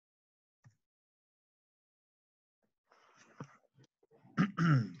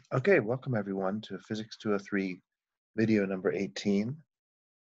Okay, welcome everyone to Physics 203 video number 18.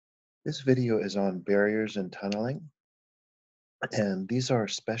 This video is on barriers and tunneling, and these are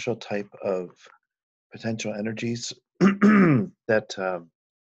special type of potential energies that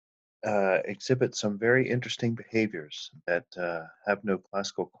exhibit some very interesting behaviors that have no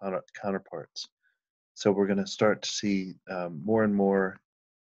classical counterparts. So we're going to start to see more and more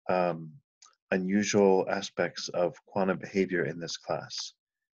um, unusual aspects of quantum behavior in this class.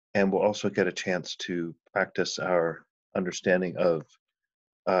 And we'll also get a chance to practice our understanding of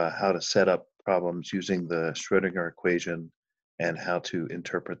how to set up problems using the Schrodinger equation and how to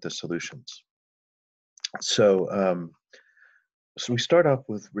interpret the solutions. So, so we start off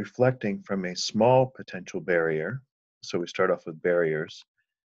with reflecting from a small potential barrier. So we start off with barriers.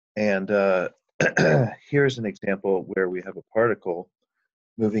 And here's an example where we have a particle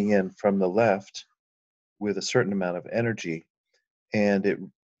moving in from the left with a certain amount of energy. And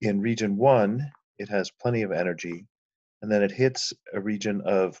in region 1, it has plenty of energy. And then it hits a region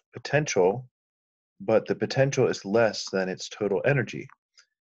of potential, but the potential is less than its total energy.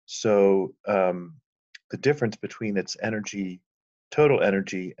 So the difference between its energy, total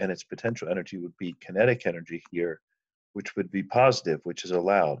energy, and its potential energy would be kinetic energy here, which would be positive, which is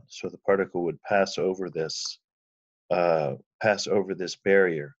allowed. So the particle would pass over this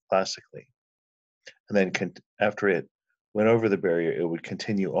barrier classically, and then after it went over the barrier, it would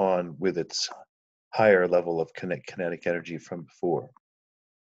continue on with its higher level of kinetic energy from before.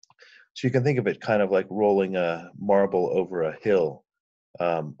 So you can think of it kind of like rolling a marble over a hill,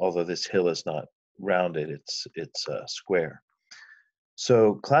 although this hill is not rounded, it's square.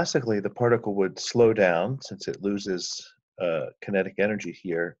 So classically, the particle would slow down since it loses kinetic energy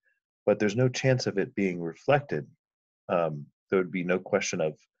here, but there's no chance of it being reflected. There would be no question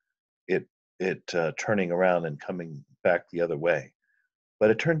of it turning around and coming back the other way. But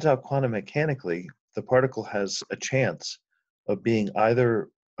it turns out quantum mechanically, the particle has a chance of being either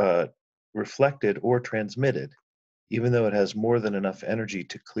reflected or transmitted, even though it has more than enough energy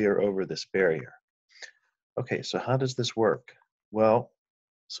to clear over this barrier. Okay, so how does this work? Well,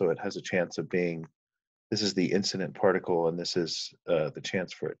 so it has a chance of being, this is the incident particle, and this is the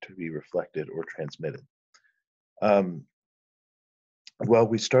chance for it to be reflected or transmitted. Well,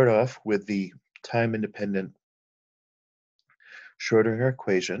 we start off with the time-independent Schrodinger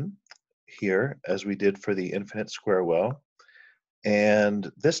equation here, as we did for the infinite square well.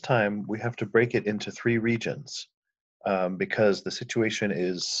 And this time we have to break it into 3 regions because the situation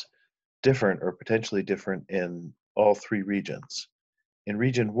is different or potentially different in all 3 regions. In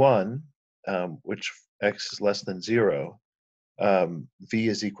region 1, which x is less than 0, v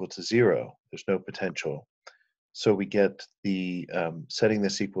is equal to 0. There's no potential. So we get the, setting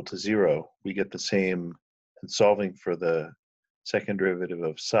this equal to 0, we get the same, and solving for the second derivative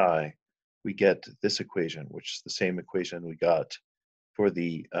of psi, we get this equation, which is the same equation we got for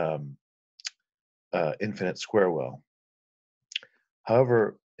the infinite square well.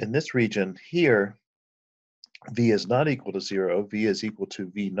 However, in this region here, v is not equal to 0, v is equal to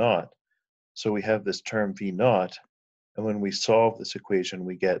v naught. So we have this term v naught, and when we solve this equation,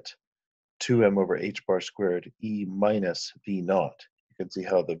 we get 2m over h bar squared e minus v naught. You can see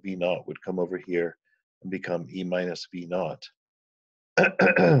how the v naught would come over here and become e minus v naught,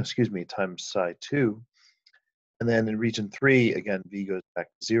 excuse me, times psi 2. And then in region 3, again, v goes back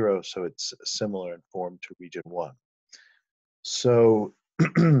to 0, so it's similar in form to region 1. So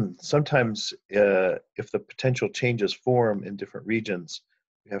sometimes if the potential changes form in different regions,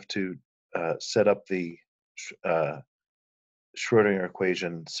 we have to set up the Schrodinger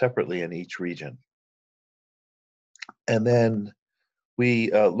equation separately in each region. And then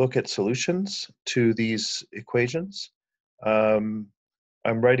we look at solutions to these equations. I'm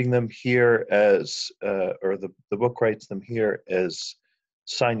writing them here as, or the book writes them here as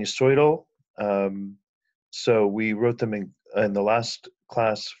sinusoidal. So we wrote them in the last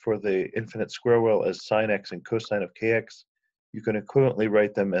class for the infinite square well as sine x and cosine of kx. You can equivalently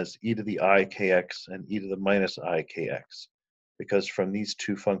write them as e to the I kx and e to the minus I kx, because from these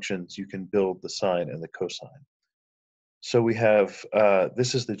 2 functions you can build the sine and the cosine. So we have,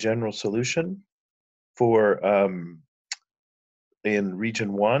 this is the general solution for in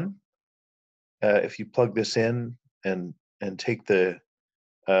region 1. If you plug this in and take the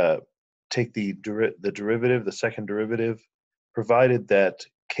derivative, the second derivative, provided that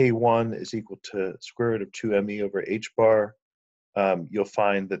k1 is equal to square root of 2me over h bar, you'll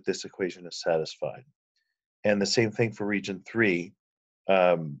find that this equation is satisfied. And the same thing for region 3.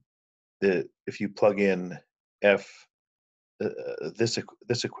 If you plug in this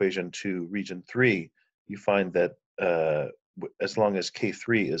equation to region 3, you find that as long as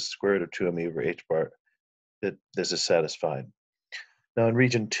K3 is square root of 2m over h bar, that this is satisfied. Now in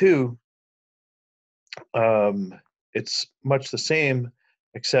region 2, it's much the same,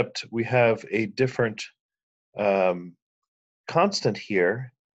 except we have a different constant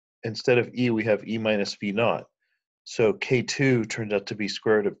here. Instead of E, we have E minus V naught. So K2 turns out to be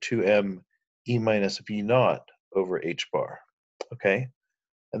square root of 2m E minus V naught over h bar, okay?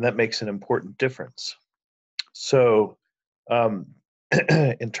 And that makes an important difference. So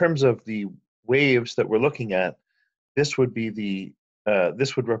in terms of the waves that we're looking at, this would be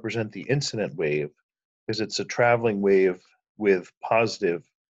this would represent the incident wave, because it's a traveling wave with positive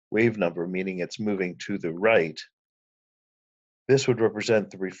wave number, meaning it's moving to the right. This would represent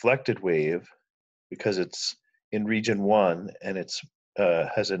the reflected wave, because it's in region 1 and it's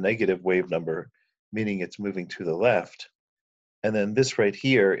has a negative wave number, meaning it's moving to the left. And then this right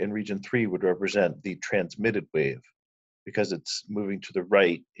here in region 3 would represent the transmitted wave, because it's moving to the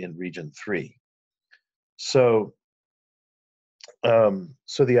right in region 3. So,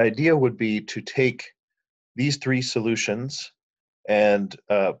 so the idea would be to take these 3 solutions and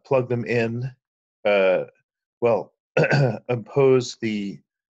plug them in, well, impose the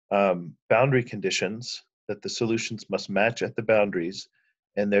boundary conditions that the solutions must match at the boundaries,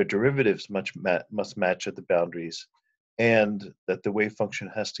 and their derivatives must match at the boundaries, and that the wave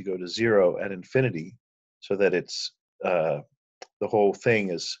function has to go to 0 at infinity, so that it's the whole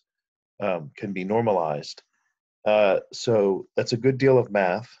thing is can be normalized. So that's a good deal of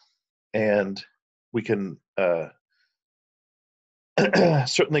math, and we can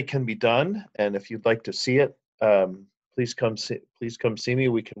certainly can be done. And if you'd like to see it, please come see me.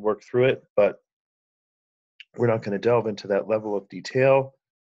 We can work through it, but we're not going to delve into that level of detail.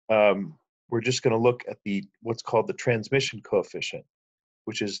 We're just going to look at what's called the transmission coefficient,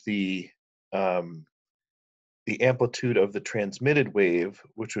 which is the amplitude of the transmitted wave,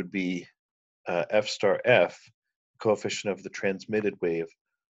 which would be f star f, coefficient of the transmitted wave,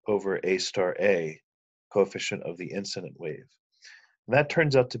 over a star a, coefficient of the incident wave. And that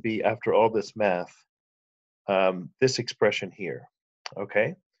turns out to be, after all this math, this expression here,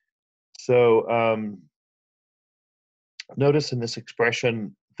 okay? So notice in this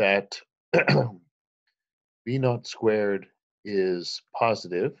expression that V naught squared is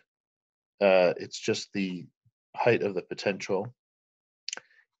positive. It's just the height of the potential.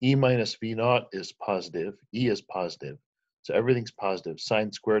 E minus V naught is positive. E is positive. So everything's positive.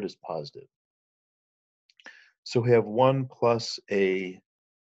 Sine squared is positive. So we have 1 plus a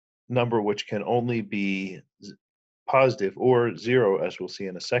number which can only be positive or 0, as we'll see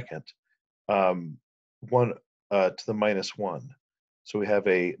in a second, 1 to the minus 1. So we have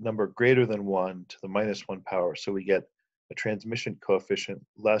a number greater than 1 to the minus 1 power. So we get a transmission coefficient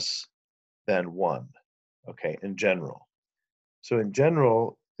less than 1, okay, in general. So in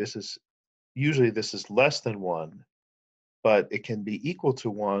general, this is less than 1, but it can be equal to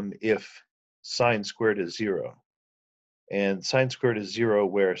 1 if sine squared is 0. And sine squared is 0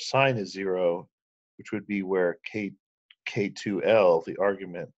 where sine is 0, which would be where k2l, the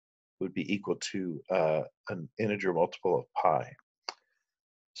argument, would be equal to an integer multiple of pi.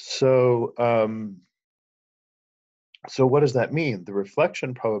 So, so what does that mean? The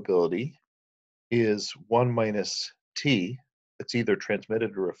reflection probability is 1 minus t. It's either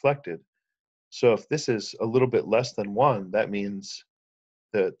transmitted or reflected. So if this is a little bit less than 1, that means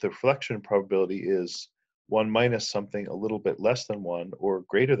that the reflection probability is 1 minus something a little bit less than 1 or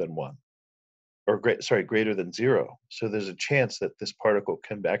greater than 1, or greater than 0. So there's a chance that this particle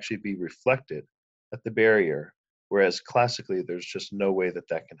can actually be reflected at the barrier, whereas classically there's just no way that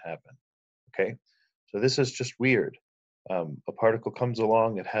that can happen, okay? So this is just weird. A particle comes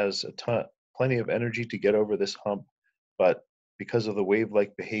along, it has plenty of energy to get over this hump, but because of the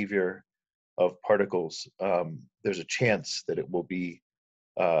wave-like behavior of particles, there's a chance that it will be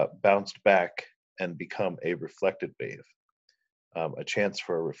bounced back and become a reflected wave, a chance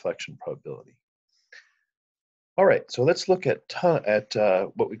for a reflection probability. All right, so let's look at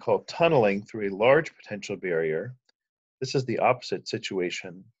what we call tunneling through a large potential barrier. This is the opposite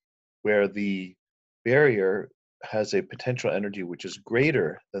situation, where the barrier has a potential energy which is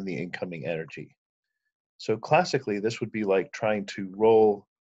greater than the incoming energy. So classically, this would be like trying to roll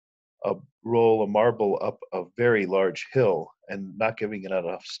a marble up a very large hill and not giving it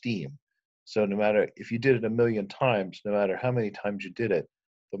enough steam. So no matter if you did it 1,000,000 times, no matter how many times you did it,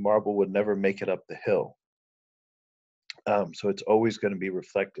 the marble would never make it up the hill. So it's always going to be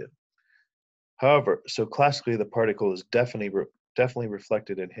reflected. However, so classically the particle is definitely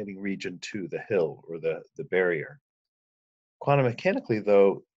reflected in hitting region 2, the hill or the barrier. Quantum mechanically,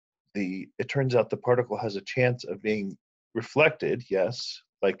 though, it turns out the particle has a chance of being reflected, yes,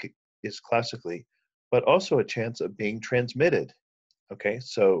 like is classically, but also a chance of being transmitted. Okay,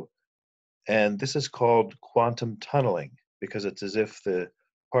 so, and this is called quantum tunneling because it's as if the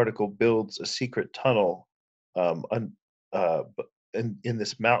particle builds a secret tunnel in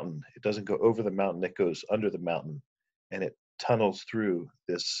this mountain. It doesn't go over the mountain, it goes under the mountain, and it tunnels through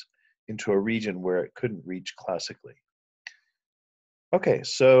this into a region where it couldn't reach classically. Okay,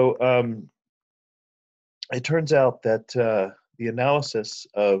 so it turns out that the analysis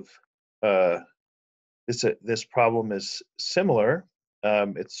of uh, this problem is similar.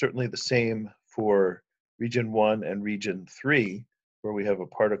 It's certainly the same for region 1 and region 3, where we have a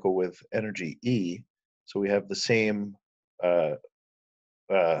particle with energy E. So we have the same uh,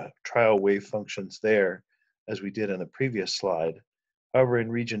 trial wave functions there as we did in the previous slide. However, in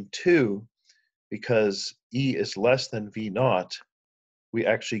region 2, because E is less than V naught, we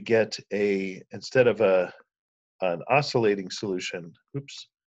actually get instead of an oscillating solution,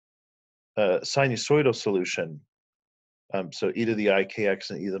 a sinusoidal solution. So e to the I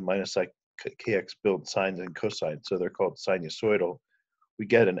kx and e to the minus I kx build sines and cosines, so they're called sinusoidal. We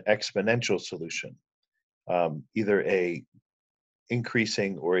get an exponential solution, either a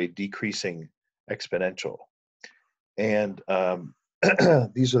increasing or a decreasing exponential. And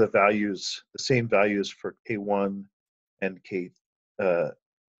these are the values, the same values for K1 and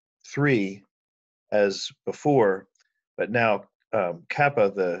K3 as before, but now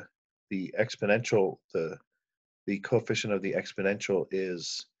kappa, the exponential, the coefficient of the exponential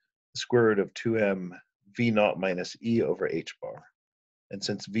is the square root of 2m v naught minus e over h bar. And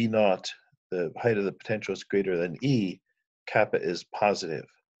since v naught, the height of the potential, is greater than e, kappa is positive.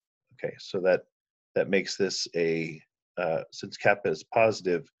 Okay, so that makes this since kappa is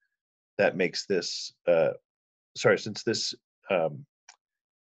positive, that makes this, since this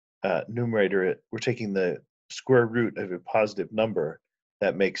numerator, we're taking the square root of a positive number,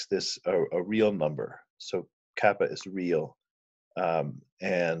 that makes this a real number. So kappa is real,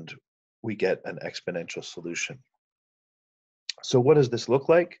 and we get an exponential solution. So what does this look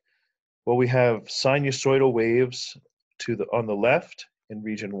like? Well, we have sinusoidal waves on the left in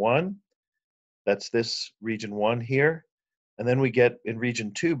region 1. That's this region 1 here. And then we get in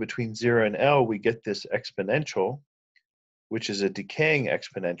region 2, between 0 and L, we get this exponential, which is a decaying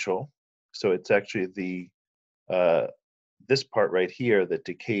exponential. So it's actually this part right here that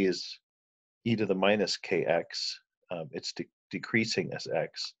decays e to the minus kx. It's decreasing as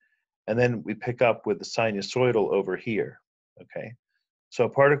x. And then we pick up with the sinusoidal over here, okay? So a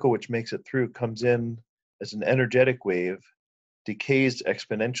particle which makes it through comes in as an energetic wave, decays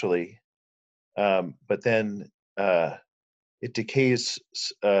exponentially, but then it decays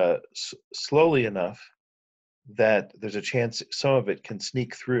slowly enough that there's a chance some of it can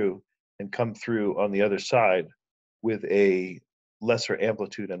sneak through and come through on the other side with a lesser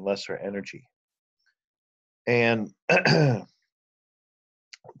amplitude and lesser energy. And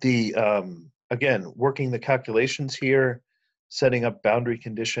again, working the calculations here, setting up boundary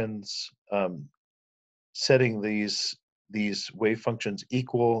conditions, setting these wave functions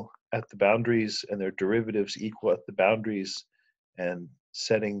equal at the boundaries and their derivatives equal at the boundaries, and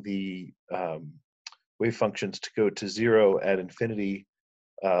setting the wave functions to go to 0 at infinity,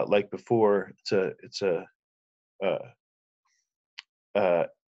 like before. It's a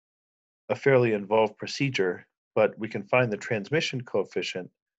fairly involved procedure, but we can find the transmission coefficient,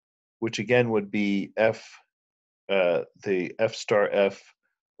 which again would be the f star f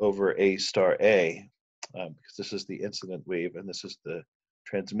over a star a, because this is the incident wave and this is the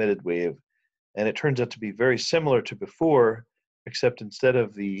transmitted wave. And it turns out to be very similar to before, except instead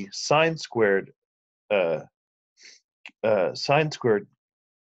of the sine squared,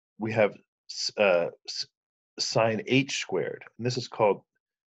 we have sine h squared. And this is called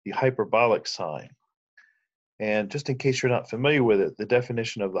the hyperbolic sine. And just in case you're not familiar with it, the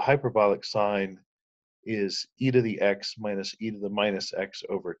definition of the hyperbolic sine is e to the x minus e to the minus x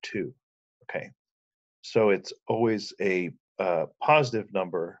over 2. Okay, so it's always a positive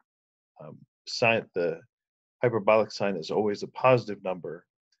number. The hyperbolic sine is always a positive number.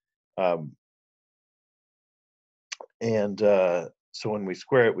 So when we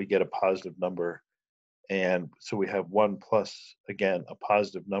square it, we get a positive number. And so we have 1 plus, again, a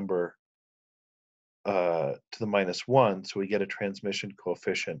positive number to the minus 1. So we get a transmission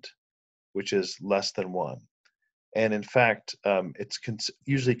coefficient, which is less than 1. And in fact, it's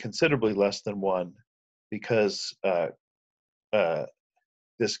usually considerably less than 1, because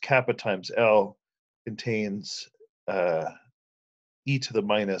this kappa times L contains e to the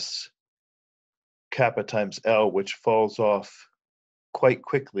minus kappa times L, which falls off quite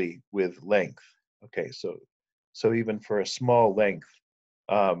quickly with length. Okay, so So even for a small length,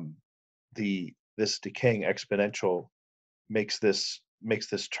 um, this decaying exponential makes this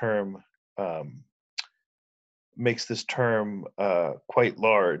term um, quite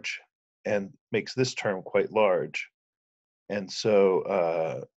large, and makes this term quite large, and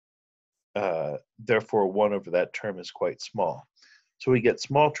so therefore 1 over that term is quite small. So we get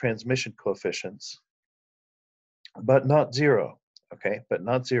small transmission coefficients, but not zero. Okay, but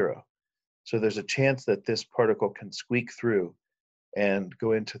not zero. So there's a chance that this particle can squeak through and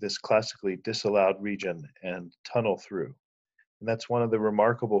go into this classically disallowed region and tunnel through. And that's one of the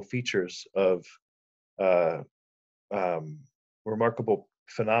remarkable features of uh, remarkable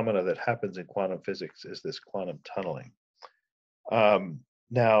phenomena that happens in quantum physics, is this quantum tunneling.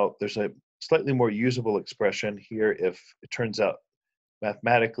 Now, there's a slightly more usable expression here if it turns out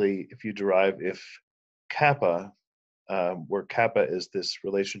mathematically, if you derive if kappa, where kappa is this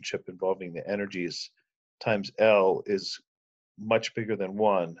relationship involving the energies, times L is much bigger than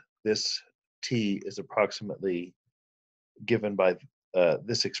 1, this T is approximately given by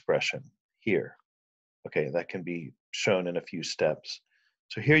this expression here. Okay, that can be shown in a few steps.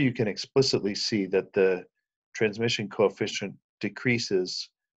 So here you can explicitly see that the transmission coefficient decreases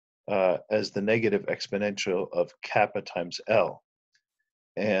as the negative exponential of kappa times L.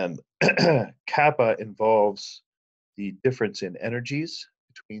 And kappa involves the difference in energies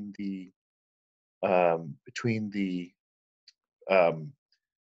between the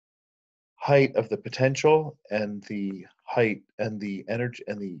height of the potential and the height and the energy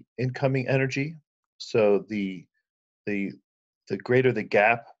and the incoming energy. So the the greater the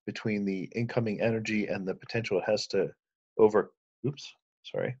gap between the incoming energy and the potential it has to over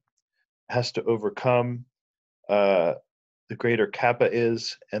has to overcome, uh, the greater kappa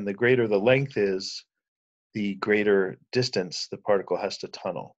is, and the greater the length is, the greater distance the particle has to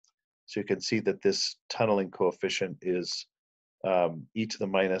tunnel. So you can see that this tunneling coefficient is e to the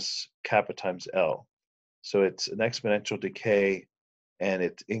minus kappa times L. So it's an exponential decay, and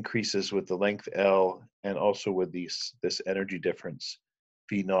it increases with the length L and also with this energy difference,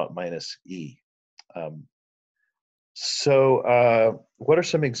 V naught minus E. Um, what are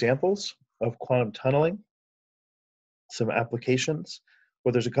some examples of quantum tunneling? Some applications?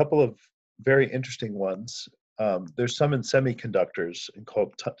 Well, there's a couple of very interesting ones. There's some in semiconductors and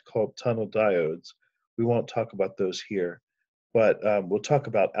called tunnel diodes. We won't talk about those here, but we'll talk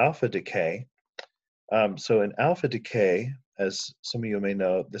about alpha decay. So in alpha decay, as some of you may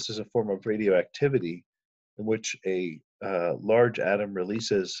know, this is a form of radioactivity in which a large atom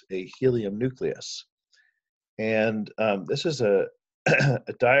releases a helium nucleus. And this is a,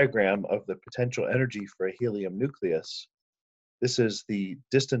 a diagram of the potential energy for a helium nucleus. This is the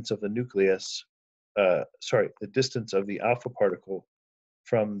distance of the nucleus, the distance of the alpha particle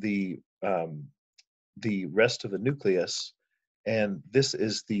from the rest of the nucleus. And this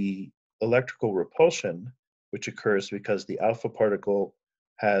is the electrical repulsion, which occurs because the alpha particle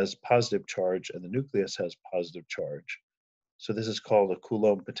has positive charge and the nucleus has positive charge. So this is called a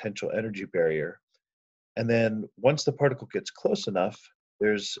Coulomb potential energy barrier. And then once the particle gets close enough,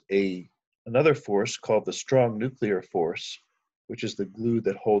 there's another force called the strong nuclear force, which is the glue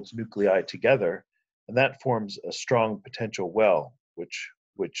that holds nuclei together. And that forms a strong potential well, which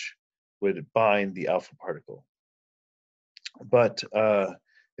would bind the alpha particle. But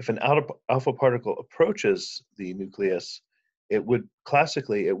if an alpha particle approaches the nucleus, it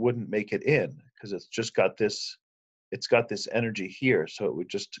wouldn't make it in, because it's got this energy here, so it would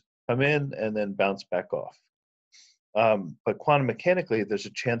just come in and then bounce back off. But quantum mechanically, there's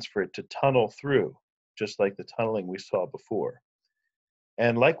a chance for it to tunnel through, just like the tunneling we saw before.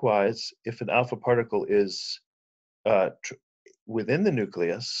 And likewise, if an alpha particle is within the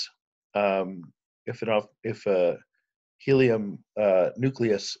nucleus, if a helium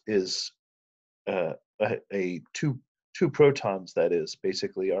nucleus is two protons, that is,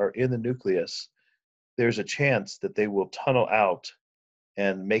 basically, are in the nucleus, there's a chance that they will tunnel out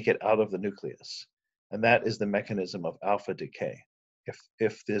and make it out of the nucleus. And that is the mechanism of alpha decay.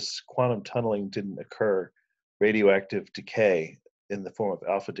 If this quantum tunneling didn't occur, radioactive decay in the form of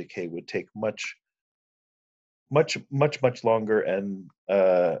alpha decay would take much longer, and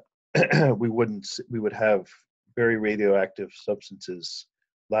we would have very radioactive substances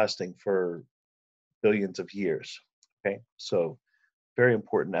lasting for billions of years. Okay, so very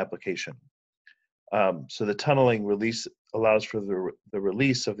important application. So the tunneling release allows for the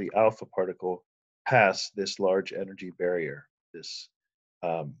release of the alpha particle past this large energy barrier, this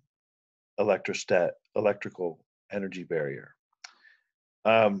electrical energy barrier.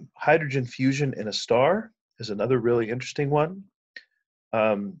 Hydrogen fusion in a star is another really interesting one.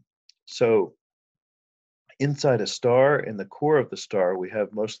 So Inside a star, in the core of the star, we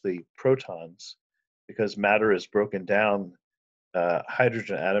have mostly protons because matter is broken down.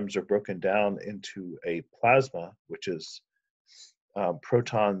 Hydrogen atoms are broken down into a plasma, which is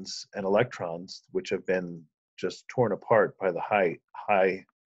protons and electrons, which have been just torn apart by the high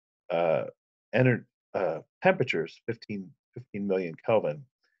uh, temperatures, 15 million Kelvin.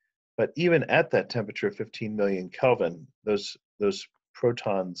 But even at that temperature, 15 million Kelvin, those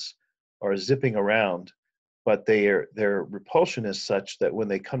protons are zipping around, but their repulsion is such that when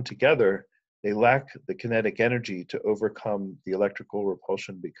they come together, they lack the kinetic energy to overcome the electrical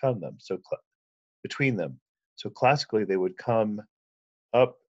repulsion between them. So classically, they would come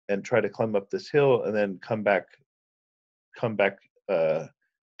up and try to climb up this hill, and then come back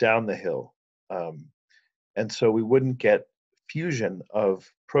down the hill. And so we wouldn't get fusion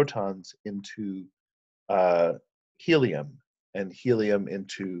of protons into helium, and helium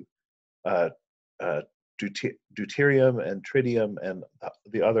into uh, uh, deuterium and tritium and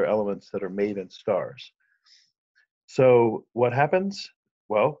the other elements that are made in stars. So what happens?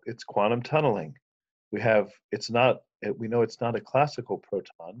 Well, it's quantum tunneling. We know it's not a classical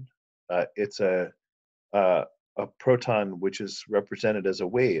proton. It's a proton which is represented as a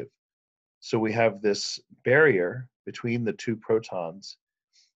wave. So we have this barrier between the two protons,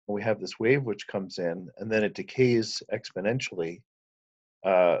 and we have this wave which comes in, and then it decays exponentially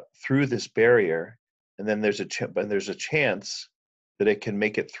through this barrier, and then there's a chance that it can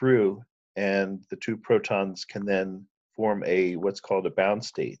make it through, and the two protons can then form what's called a bound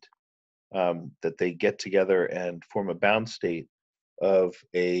state. That they get together and form a bound state of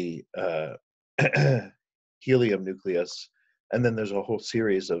a helium nucleus, and then there's a whole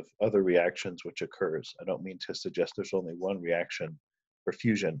series of other reactions which occurs. I don't mean to suggest there's only one reaction for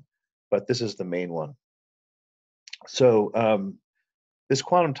fusion, but this is the main one. So this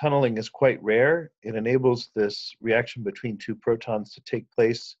quantum tunneling is quite rare. It enables this reaction between two protons to take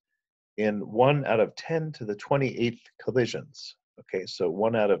place in 1 out of 10 to the 28th collisions. Okay, so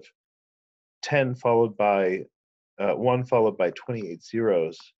 1 out of 10 followed by 1 followed by 28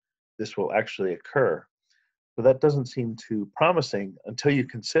 zeros, this will actually occur. So that doesn't seem too promising until you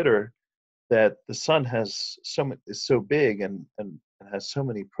consider that the sun is so big and has so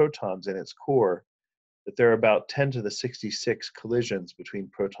many protons in its core that there are about 10 to the 66 collisions between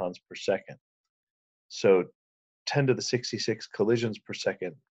protons per second. So 10 to the 66 collisions per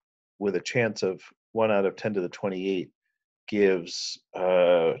second with a chance of 1 out of 10 to the 28 gives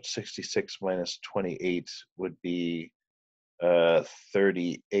 66 minus 28 would be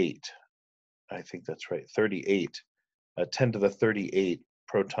 38. I think that's right, 38. 10 to the 38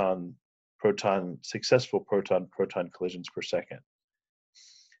 successful proton collisions per second.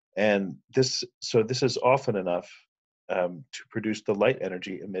 And this is often enough to produce the light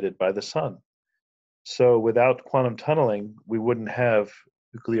energy emitted by the sun. So without quantum tunneling, we wouldn't have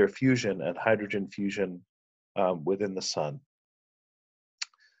nuclear fusion and hydrogen fusion within the sun.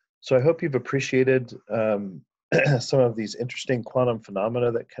 So I hope you've appreciated some of these interesting quantum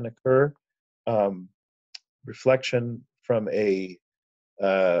phenomena that can occur. Reflection from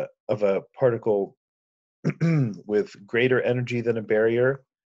of a particle with greater energy than a barrier,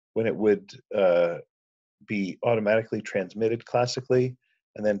 when it would be automatically transmitted classically,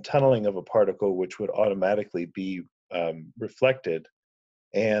 and then tunneling of a particle which would automatically be reflected,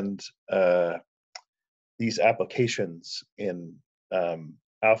 and these applications in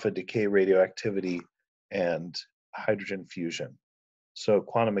alpha decay radioactivity and hydrogen fusion. So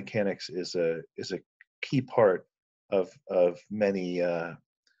quantum mechanics is a key part of many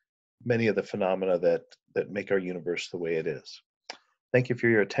many of the phenomena that make our universe the way it is. Thank you for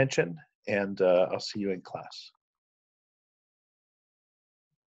your attention, and I'll see you in class.